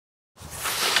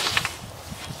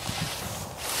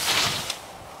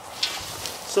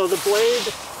So the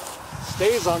blade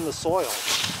stays on the soil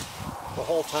the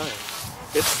whole time.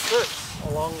 It skirts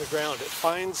along the ground. It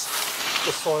finds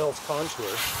the soil's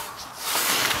contour.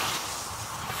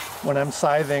 When I'm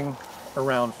scything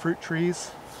around fruit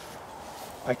trees,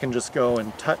 I can just go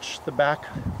and touch the back.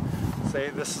 Say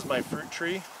this is my fruit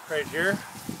tree right here.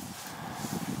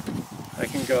 I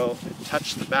can go and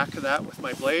touch the back of that with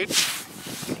my blade.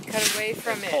 Cut away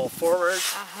from it. Pull forward.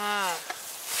 Uh-huh.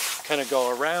 Kind of go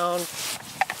around.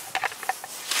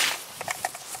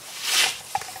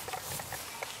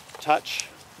 Touch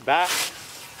back.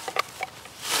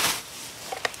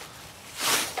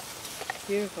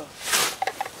 Beautiful.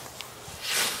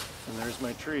 And there's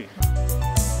my tree.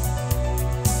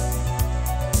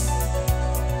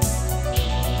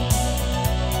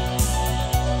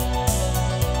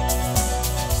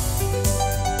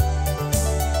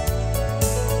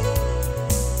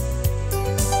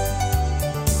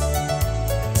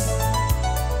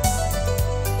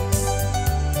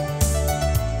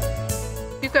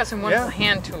 You've got some wonderful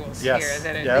hand tools here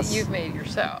that you've made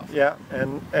yourself. Yeah,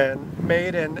 and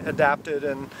made and adapted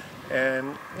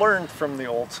and learned from the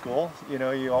old school. You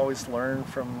know, you always learn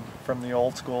from the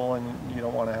old school, and you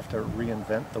don't want to have to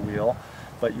reinvent the wheel,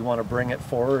 but you want to bring it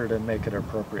forward and make it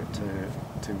appropriate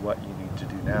to what you need to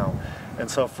do now.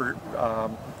 And so for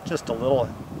just a little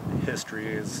history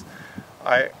is,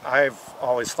 I've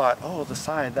always thought, oh, the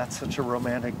scythe, that's such a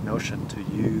romantic notion, to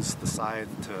use the scythe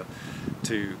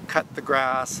to cut the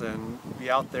grass and be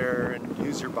out there and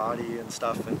use your body and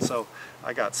stuff. And so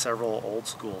I got several old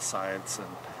school scythes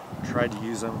and tried to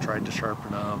use them, tried to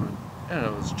sharpen them, and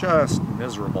it was just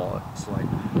miserable. It was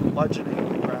like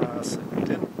bludgeoning the grass, and it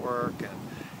didn't work. And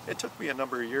it took me a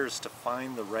number of years to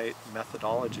find the right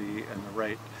methodology and the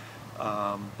right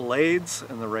blades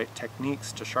and the right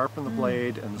techniques to sharpen the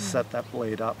blade and set that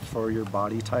blade up for your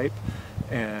body type,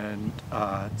 and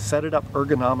set it up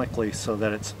ergonomically so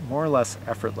that it's more or less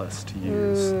effortless to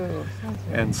use. Ooh,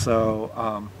 and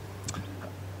so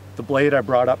the blade I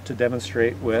brought up to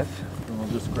demonstrate with, and we'll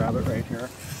just grab it right here.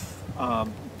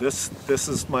 This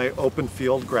is my open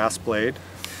field grass blade,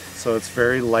 so it's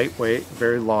very lightweight,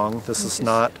 very long. This is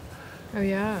not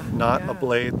a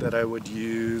blade that I would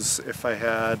use if I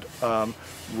had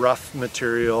rough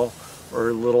material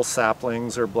or little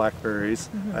saplings or blackberries.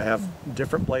 I have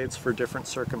different blades for different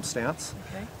circumstance.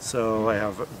 So I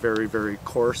have a very, very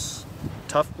coarse,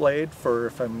 tough blade for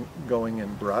if I'm going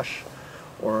in brush,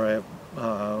 or I have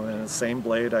in the same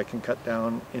blade I can cut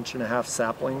down 1.5 inch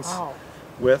saplings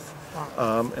with.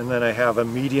 And then I have a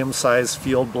medium-sized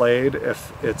field blade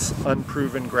if it's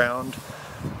unproven ground,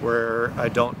 where I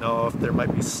don't know if there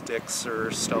might be sticks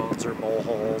or stones or mole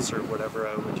holes or whatever.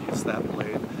 I would use that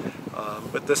blade.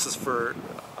 But this is for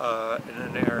in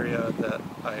an area that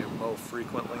I mow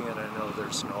frequently, and I know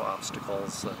there's no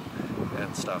obstacles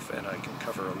and stuff, and I can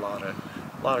cover a lot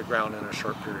of ground in a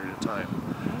short period of time.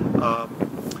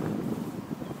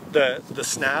 The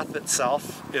snath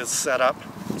itself is set up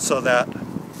so that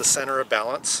the center of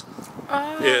balance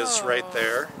is right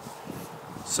there.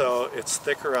 So it's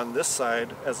thicker on this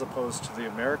side as opposed to the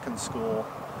American school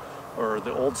or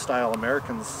the old style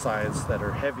American scythes that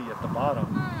are heavy at the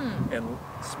bottom and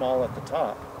small at the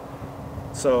top.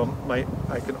 So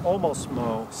I can almost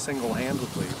mow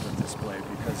single-handedly with this blade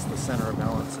because the center of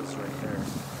balance is right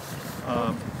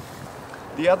there.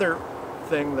 The other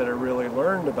thing that I really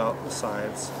learned about the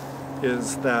scythes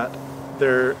is that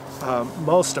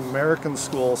most American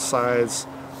school scythes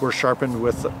were sharpened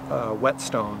with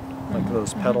whetstone, like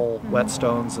those pedal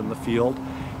whetstones in the field,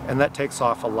 and that takes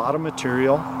off a lot of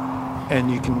material, and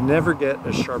you can never get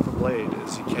as sharp a blade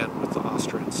as you can with the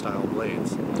Austrian style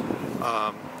blades,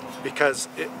 because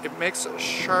it makes a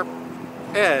sharp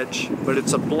edge, but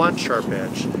it's a blunt sharp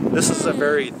edge. This is a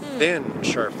very thin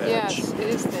sharp edge. Yes, it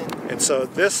is thin. And so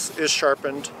this is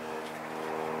sharpened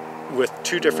with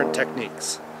 2 different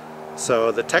techniques.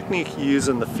 So the technique you use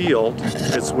in the field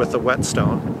is with a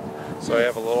whetstone. So I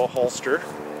have a little holster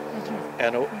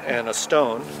and a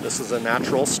stone. This is a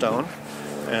natural stone,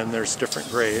 and there's different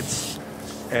grades.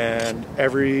 And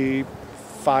every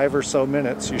 5 or so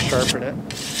minutes you sharpen it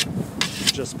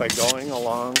just by going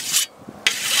along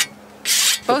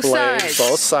the blade,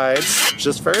 both sides,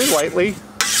 just very lightly,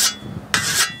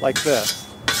 like this.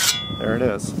 There it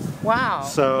is. Wow.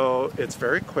 So it's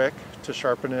very quick to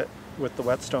sharpen it with the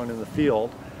whetstone in the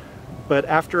field, but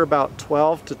after about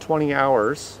 12 to 20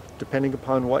 hours, depending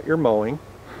upon what you're mowing,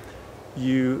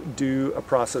 you do a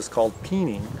process called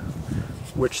peening,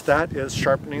 which that is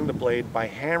sharpening the blade by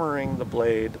hammering the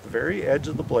blade, the very edge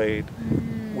of the blade,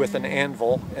 with an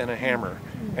anvil and a hammer.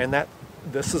 And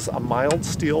this is a mild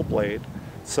steel blade,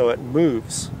 so it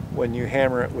moves when you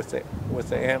hammer it with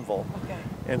the anvil. Okay.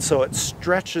 And so it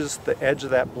stretches the edge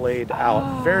of that blade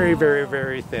out very, very,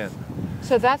 very thin.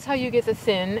 So that's how you get the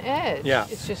thin edge. Yeah.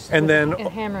 It's just and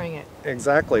hammering it.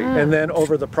 Exactly. And then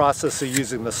over the process of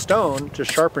using the stone to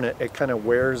sharpen it, it kind of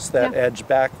wears that edge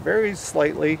back very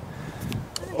slightly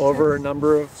over a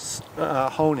number of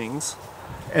honings.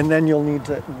 And then you'll need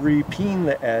to repeen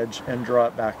the edge and draw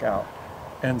it back out.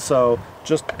 And so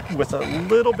just with a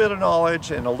little bit of knowledge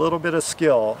and a little bit of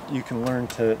skill, you can learn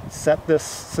to set this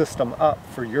system up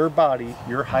for your body,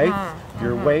 your height,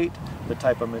 your weight, the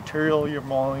type of material you're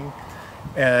mowing,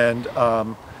 and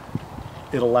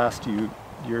it'll last you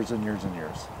years and years and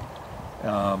years.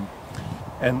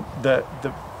 And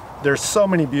there's so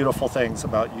many beautiful things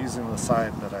about using the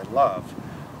scythe that I love.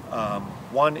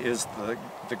 One is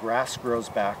the grass grows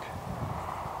back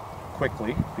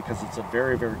quickly because it's a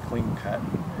very, very clean cut.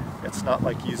 It's not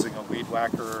like using a weed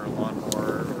whacker or a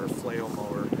lawnmower or a flail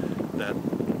mower that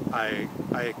I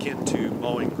akin to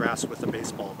mowing grass with a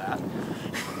baseball bat.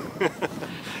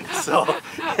 So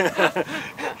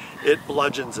it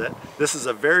bludgeons it. This is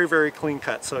a very, very clean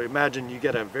cut. So imagine you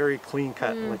get a very clean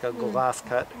cut, like a glass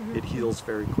cut, it heals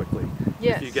very quickly.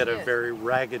 Yes, if you get a very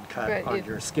ragged cut on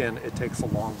your skin, it takes a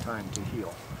long time to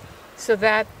heal. So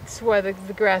that's why the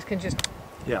grass can just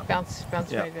bounce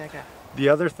right back up. The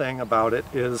other thing about it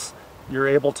is you're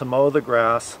able to mow the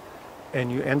grass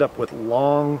and you end up with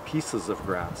long pieces of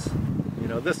grass. You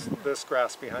know, this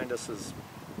grass behind us is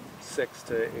 6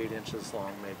 to 8 inches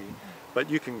long maybe,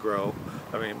 but you can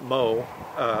mow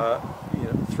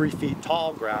 3 feet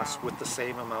tall grass with the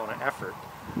same amount of effort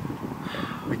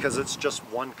because it's just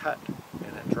one cut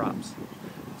and it drops.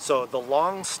 So the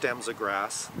long stems of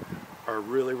grass are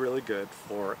really, really good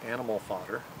for animal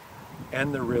fodder,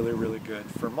 and they're really, really good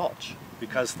for mulch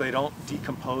because they don't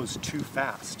decompose too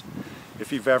fast.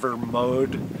 If you've ever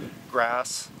mowed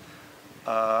grass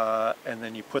and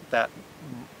then you put that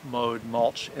mowed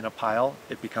mulch in a pile,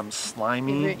 it becomes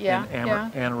slimy and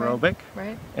anaerobic,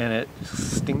 and it's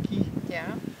stinky.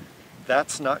 Yeah.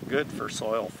 That's not good for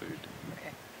soil food. Okay.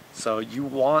 So you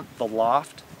want the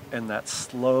loft and that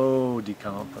slow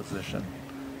decomposition,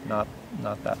 not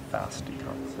that fast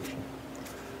decomposition.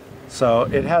 So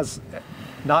it has,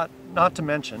 not to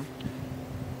mention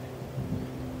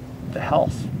the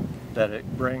health that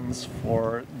it brings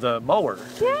for the mower.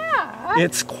 Yeah.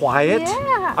 It's quiet.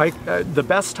 Yeah. The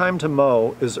best time to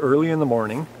mow is early in the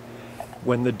morning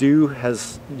when the dew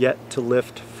has yet to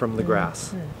lift from the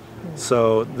grass.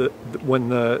 So when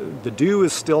the dew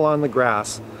is still on the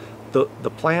grass,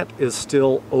 the plant is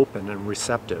still open and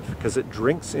receptive because it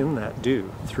drinks in that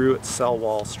dew through its cell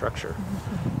wall structure.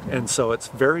 And so it's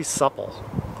very supple.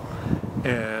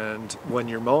 And when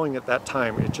you're mowing at that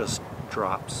time, it just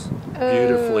drops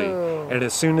beautifully. And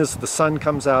as soon as the sun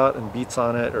comes out and beats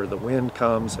on it or the wind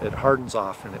comes, it hardens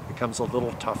off and it becomes a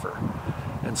little tougher.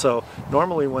 And so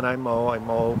normally when I mow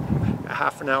a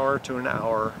half an hour to an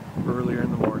hour earlier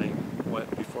in the morning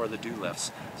before the dew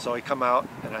lifts. So I come out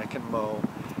and I can mow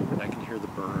and I can hear the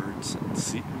birds and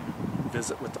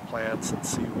visit with the plants and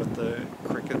see what the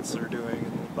crickets are doing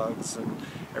and the bugs and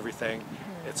everything.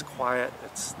 It's quiet,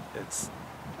 it's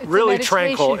really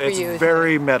tranquil, it's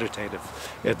very meditative.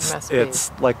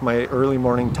 It's like my early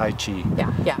morning Tai Chi.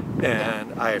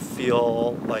 And I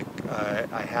feel like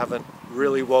I haven't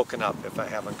really woken up if I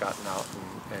haven't gotten out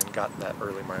and gotten that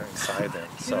early morning scythe in.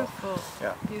 Beautiful. So,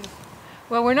 yeah. Beautiful.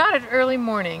 Well, we're not at early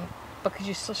morning, but could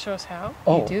you still show us how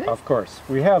you do it? Of course.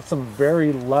 We have some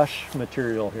very lush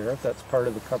material here. That's part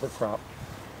of the cover crop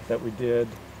that we did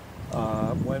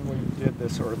when we did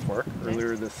this earthwork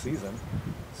earlier this season.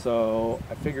 So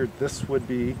I figured this would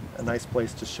be a nice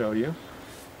place to show you.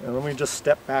 And let me just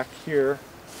step back here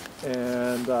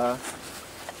and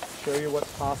show you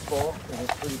what's possible in a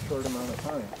pretty short amount of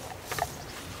time.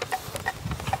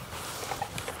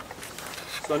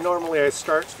 So normally I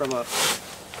start from a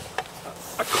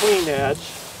clean edge.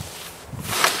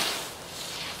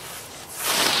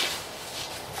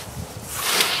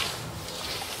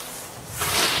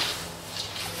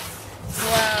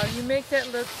 Wow, you make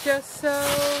that look just so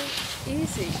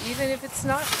easy, even if it's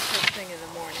not the first thing in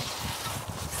the morning.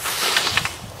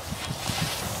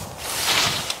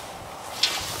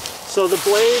 So the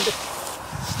blade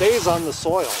stays on the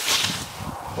soil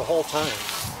the whole time.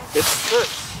 It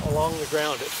skirts along the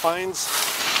ground. It finds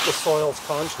the soil's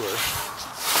contour.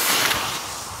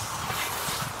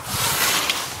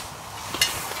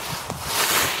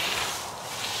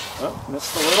 Oh,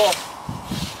 missed a little.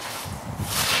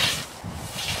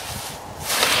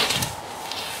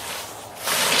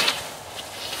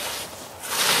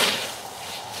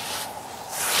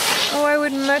 Oh, I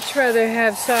would much rather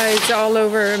have scythes all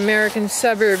over American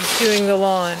suburbs doing the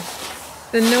lawn.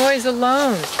 The noise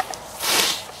alone.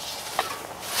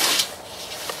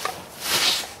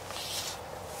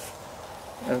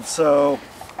 And so,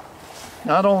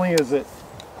 not only is it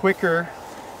quicker,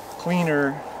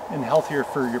 cleaner, and healthier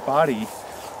for your body,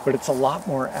 but it's a lot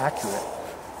more accurate.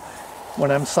 When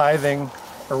I'm scything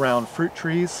around fruit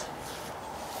trees,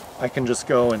 I can just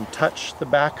go and touch the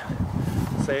back.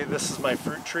 Say this is my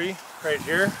fruit tree right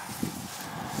here.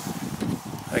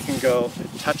 I can go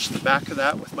and touch the back of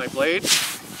that with my blade.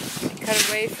 Cut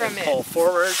away from it. Pull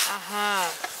forward.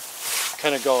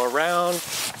 Kind of go around.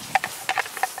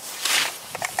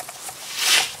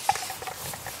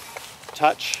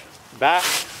 Touch back.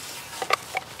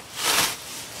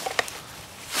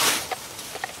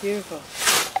 Beautiful.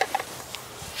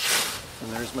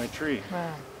 And there's my tree.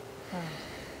 Wow. Wow.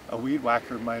 A weed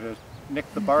whacker might have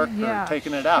nicked the bark Yeah, or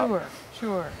taken it out. Sure,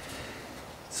 sure.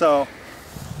 So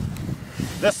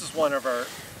this is one of our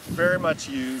very much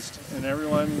used, and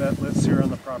everyone that lives here on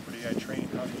the property, I train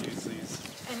how to use these.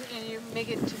 And you make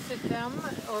it to fit them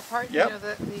or part? Yep. You know,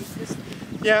 this.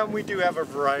 Yeah, we do have a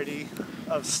variety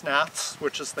of snaps,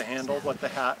 which is the handle, what the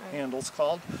hat handle's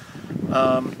called.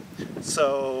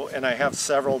 And I have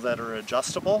several that are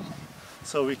adjustable,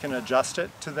 so we can adjust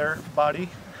it to their body.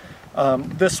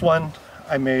 This one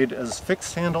I made as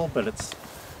fixed handle, but it's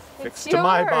fixed to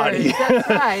my body. That's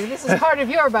right. This is part of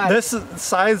your body. This is,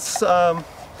 scythes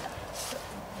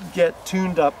get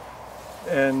tuned up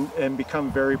and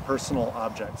become very personal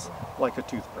objects, like a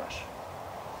toothbrush.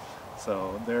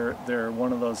 So they're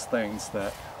one of those things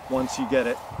that once you get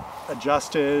it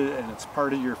adjusted and it's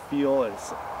part of your feel,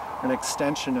 it's an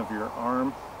extension of your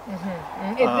arm.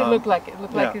 It looked like it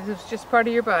was just part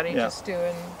of your body, just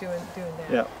doing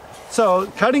that. Yeah. So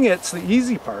cutting it's the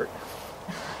easy part.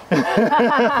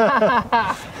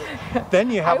 Then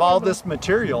you have all this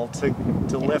material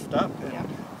to lift up and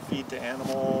feed to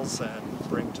animals and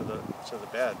bring to the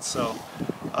bed. So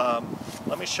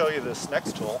let me show you this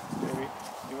next tool. Maybe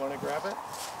you want to grab it?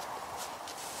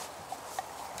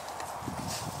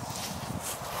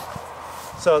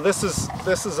 So this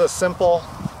is a simple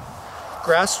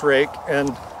grass rake,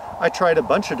 and I tried a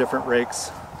bunch of different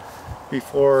rakes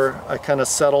before I kind of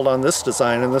settled on this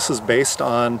design, and this is based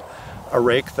on a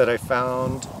rake that I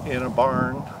found in a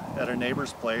barn at a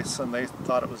neighbor's place, and they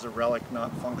thought it was a relic,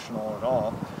 not functional at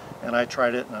all. And I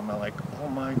tried it and I'm like, oh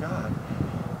my god.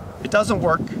 It doesn't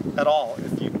work at all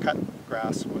if you cut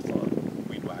grass with a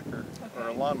weed whacker or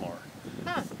a lawnmower.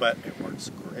 But it works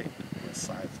great with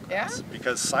scythe grass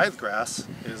because scythe grass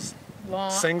is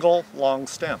single long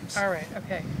stems. All right,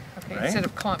 okay. Right? Instead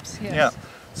of clumps, yes. Yeah.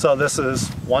 So this is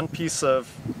one piece of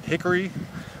hickory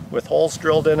with holes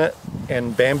drilled in it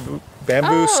and bamboo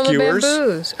skewers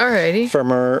Alrighty.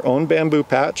 from our own bamboo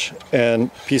patch and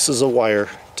pieces of wire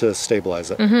to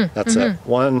stabilize it. That's it.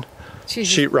 One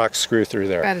sheetrock screw through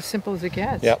there. About as simple as it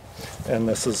gets. Yep. And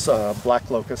this is a black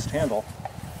locust handle.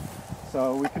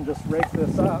 So we can just rake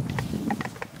this up.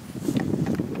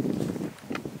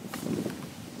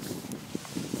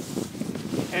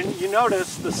 And you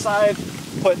notice the scythe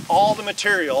put all the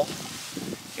material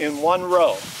in one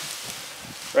row,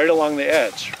 right along the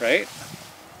edge, right?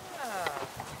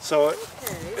 So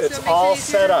it's all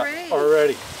set up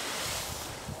already.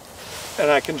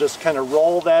 And I can just kind of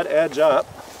roll that edge up.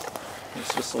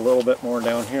 It's just a little bit more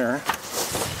down here.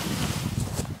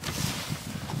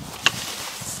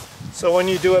 So when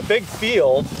you do a big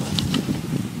field,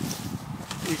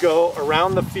 you go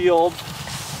around the field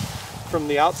from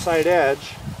the outside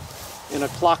edge in a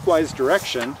clockwise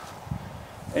direction,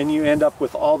 and you end up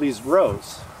with all these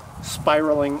rows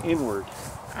spiraling inward.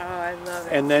 Oh, I love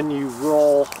it. And then you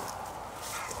roll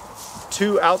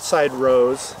two outside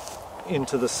rows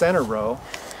into the center row,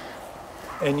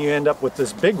 and you end up with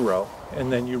this big row, and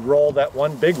then you roll that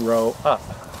one big row up.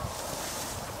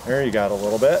 There you got a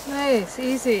little bit. Nice,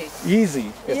 easy.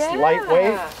 Easy. It's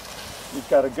lightweight. You've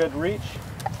got a good reach.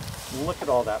 Look at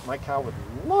all that. My cow would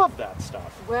love that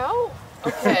stuff. Well,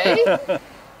 okay.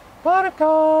 Buttercup!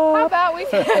 How about we...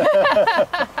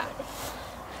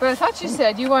 But I thought you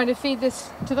said you wanted to feed this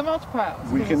to the mulch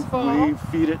piles. We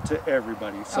feed it to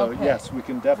everybody. So yes, we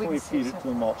can definitely feed it to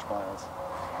the mulch piles.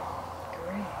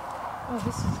 Great. Oh,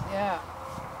 this is,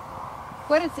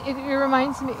 What it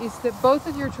reminds me is that both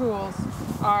of your tools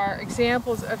are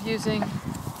examples of using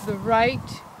the right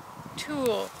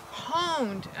tool,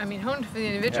 honed for the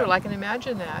individual, I can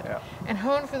imagine that, and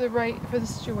honed for the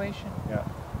situation. Yeah.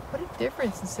 What a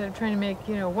difference instead of trying to make,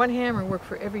 one hammer work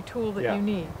for every tool that you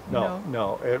need.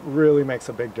 No, it really makes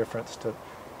a big difference to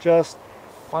just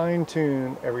fine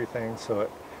tune everything so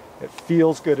it It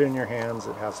feels good in your hands,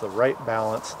 it has the right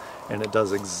balance, and it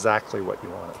does exactly what you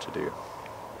want it to do.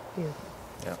 Beautiful.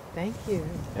 Yeah. Thank you.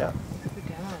 Yeah. Good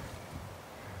job.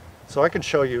 So I can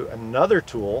show you another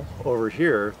tool over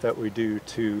here that we do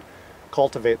to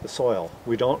cultivate the soil.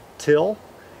 We don't till,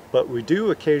 but we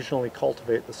do occasionally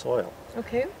cultivate the soil.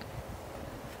 Okay.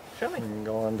 Show me. You can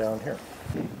go on down here.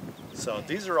 So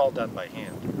these are all done by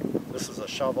hand. This is a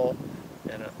shovel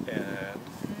and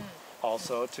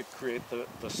also to create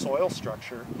the soil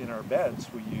structure in our beds,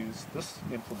 we use this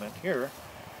implement here,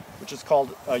 which is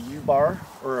called a U-bar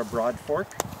or a broadfork.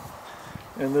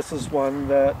 And this is one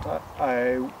that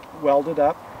I welded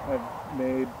up. I've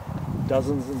made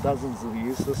dozens and dozens of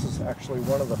these. This is actually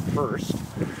one of the first.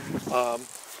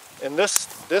 And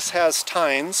this has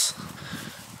tines.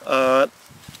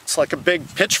 It's like a big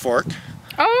pitchfork.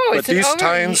 Oh, but these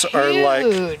tines are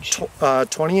like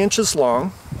 20 inches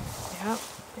long. Yep,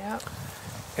 yep.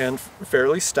 And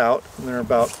fairly stout, and they're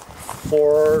about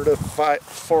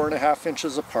 4.5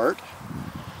 inches apart.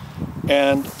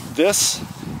 And this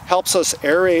helps us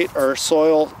aerate our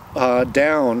soil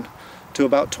down to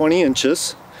about 20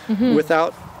 inches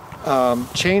without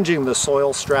changing the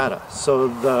soil strata. So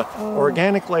the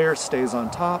organic layer stays on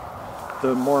top,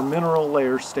 the more mineral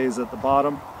layer stays at the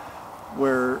bottom,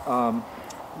 where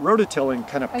rototilling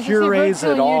kind of purees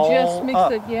it all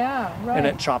up, and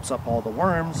it chops up all the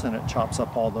worms, and it chops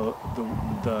up all the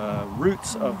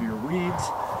roots of your weeds.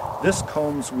 This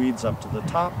combs weeds up to the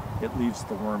top. It leaves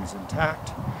the worms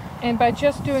intact. And by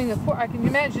just doing the fork, I can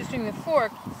imagine just doing the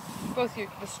fork, both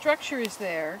the structure is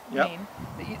there, yep.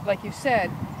 Like you said,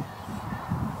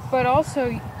 but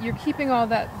also you're keeping all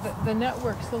that, the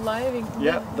networks, the living,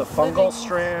 the fungal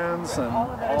strands and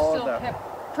all of that all are still of that.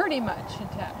 kept pretty much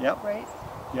intact, Yep. right?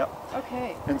 Yep.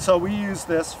 Okay. And so we use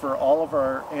this for all of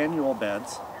our annual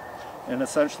beds. And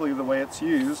essentially the way it's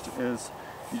used is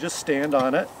you just stand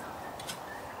on it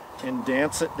and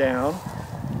dance it down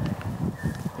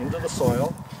into the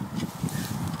soil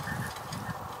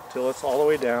till it's all the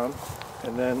way down,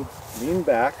 and then lean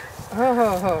back.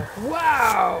 Oh,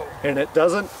 wow! And it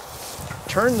doesn't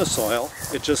turn the soil,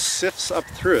 it just sifts up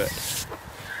through it.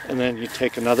 And then you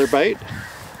take another bite,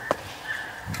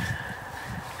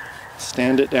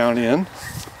 stand it down in,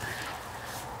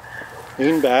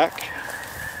 lean back,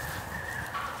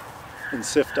 and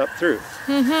sift up through.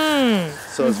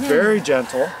 So it's very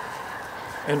gentle,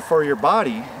 and for your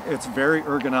body, it's very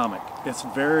ergonomic. It's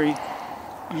very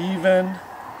even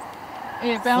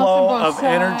flow of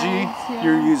energy.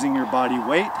 You're using your body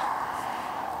weight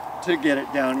to get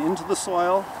it down into the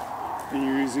soil, and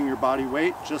you're using your body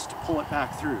weight just to pull it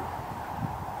back through.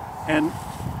 And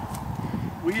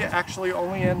we actually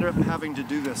only end up having to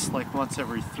do this like once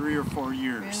every 3 or 4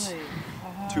 years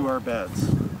to our beds,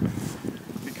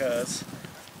 because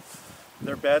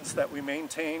they're beds that we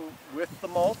maintain with the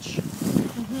mulch,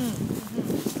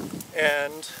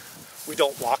 and we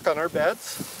don't walk on our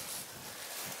beds,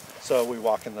 so we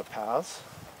walk in the paths,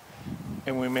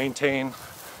 and we maintain,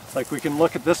 like we can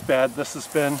look at this bed, this has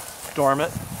been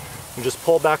dormant, and just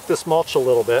pull back this mulch a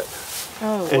little bit,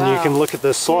 and you can look at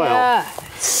this soil. Yeah.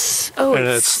 And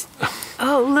it's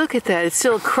oh, look at that. It's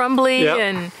still crumbly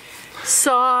and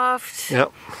soft.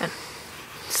 Yep. And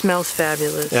smells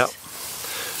fabulous. Yep.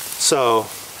 So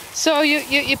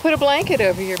you put a blanket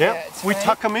over your beds, we right?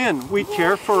 tuck them in. We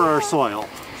care for our soil.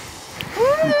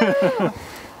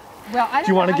 Well, I don't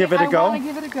Do you want to give it a go? I want to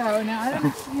give it a go. Now, I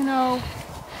don't, you know,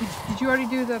 did you already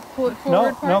do the pull it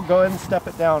forward part? No, go ahead and step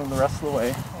it down the rest of the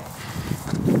way.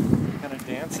 Kind of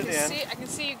dance it in. I can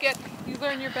see you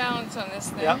learn your balance on this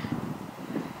thing. Yep.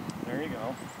 There you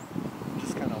go.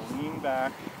 Just kind of lean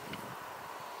back.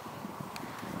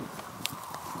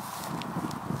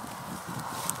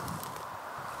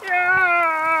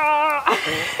 Yeah! I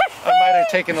might have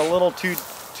taken a little too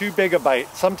big a bite.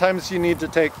 Sometimes you need to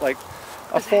take like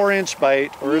a 4-inch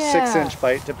bite or a 6-inch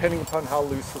bite, depending upon how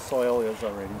loose the soil is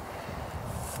already.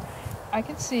 I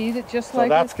can see that just so like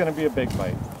that's going to be a big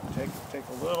bite. Take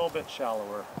a little bit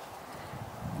shallower.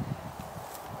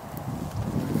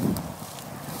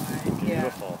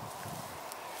 Beautiful.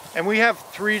 And we have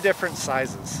 3 different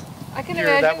sizes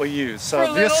here that we use.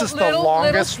 So this is the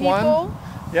longest one.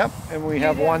 Yep. And we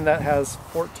have one that has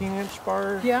 14-inch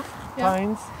bar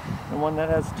tines and one that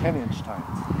has 10-inch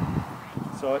tines.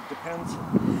 So it depends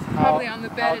probably on the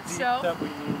bed itself that we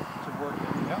need to work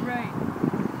in. Yep. Right.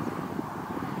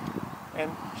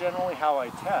 And generally how I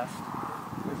test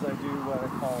is I do what I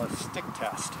call a stick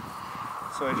test.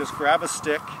 So I just grab a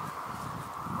stick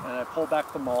and I pull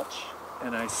back the mulch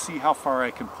and I see how far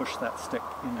I can push that stick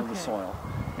into the soil.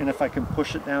 And if I can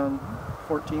push it down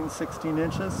 14, 16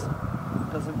 inches,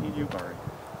 it doesn't need U-bar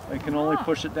I can only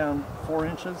push it down 4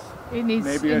 inches.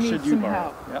 Maybe I should use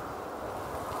help. Yep.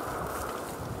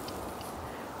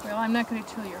 Well, I'm not going to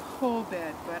till your whole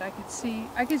bed, but I could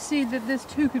see that this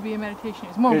too could be a meditation.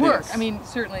 It's more work. I mean,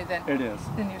 certainly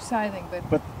than your scything,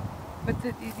 but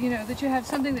that, you know, that you have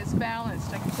something that's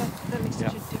balanced. Like that makes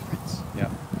such a difference. Yeah.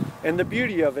 And the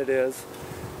beauty of it is,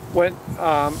 when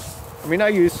I mean, I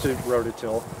used to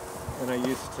rototill, and I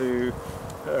used to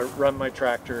run my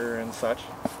tractor and such,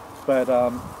 but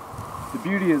the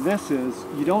beauty of this is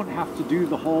you don't have to do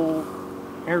the whole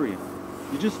area.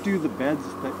 You just do the beds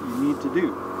that you need to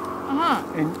do.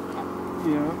 And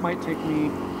you know, it might take me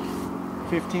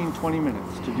 15-20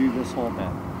 minutes to do this whole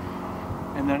bed,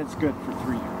 and then it's good for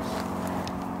 3 years.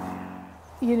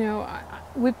 You know,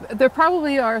 there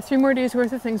probably are 3 more days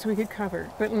worth of things we could cover,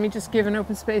 but let me just give an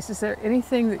open space. Is there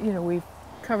anything that, you know, we've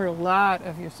covered a lot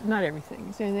of your, not everything,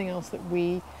 is there anything else that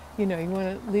we, you know, you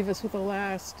want to leave us with a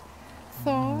last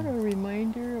thought or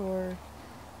reminder or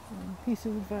piece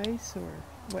of advice or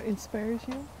what inspires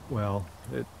you? Well,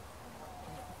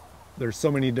 there's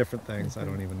so many different things, I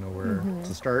don't even know where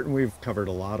to start, and we've covered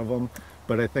a lot of them,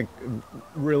 but I think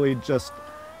really just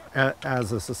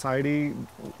as a society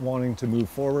wanting to move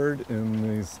forward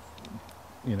in these,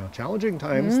 you know, challenging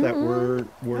times that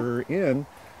we're in,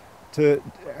 to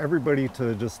everybody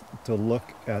to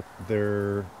look at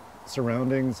their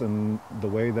surroundings and the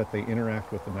way that they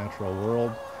interact with the natural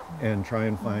world and try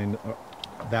and find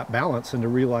that balance, and to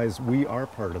realize we are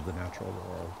part of the natural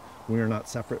world. We are not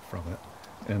separate from it.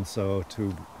 And so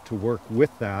to work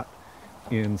with that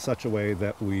in such a way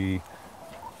that we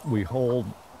hold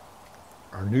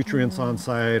our nutrients on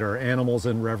site, our animals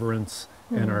in reverence,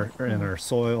 and our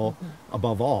soil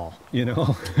above all, you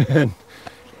know.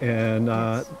 and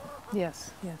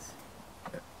yes.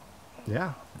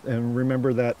 Yeah, and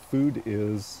remember that food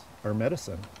is our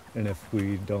medicine, and if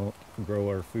we don't grow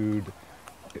our food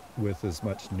with as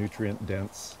much nutrient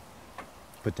dense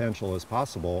potential as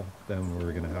possible, then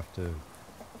we're going to have to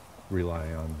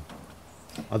rely on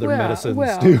other medicines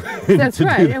too. That's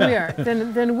right, and we are.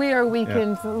 Then we are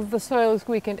weakened. The soil is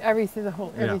weakened. Everything,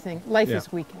 everything. Life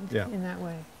is weakened in that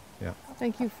way. Yeah.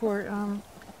 Thank you for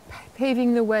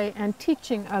paving the way and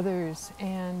teaching others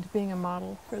and being a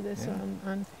model for this.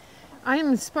 I am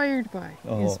inspired by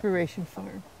Inspiration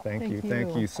Farm. Thank you.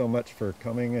 Thank you so much for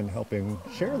coming and helping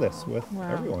share this with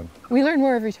everyone. We learn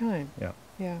more every time.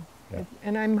 Yeah.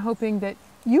 And I'm hoping that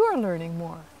you are learning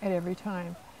more at every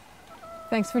time.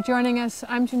 Thanks for joining us.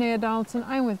 I'm Janaea Donaldson.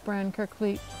 I'm with Brian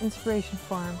Kerkvliet, Inspiration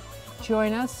Farm.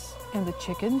 Join us and the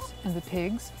chickens and the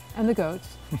pigs and the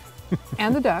goats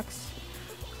and the ducks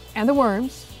and the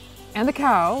worms and the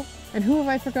cow, and who have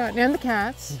I forgotten? And the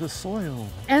cats. The soil.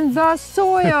 And the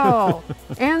soil.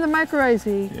 And the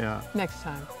mycorrhizae. Yeah. Next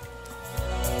time.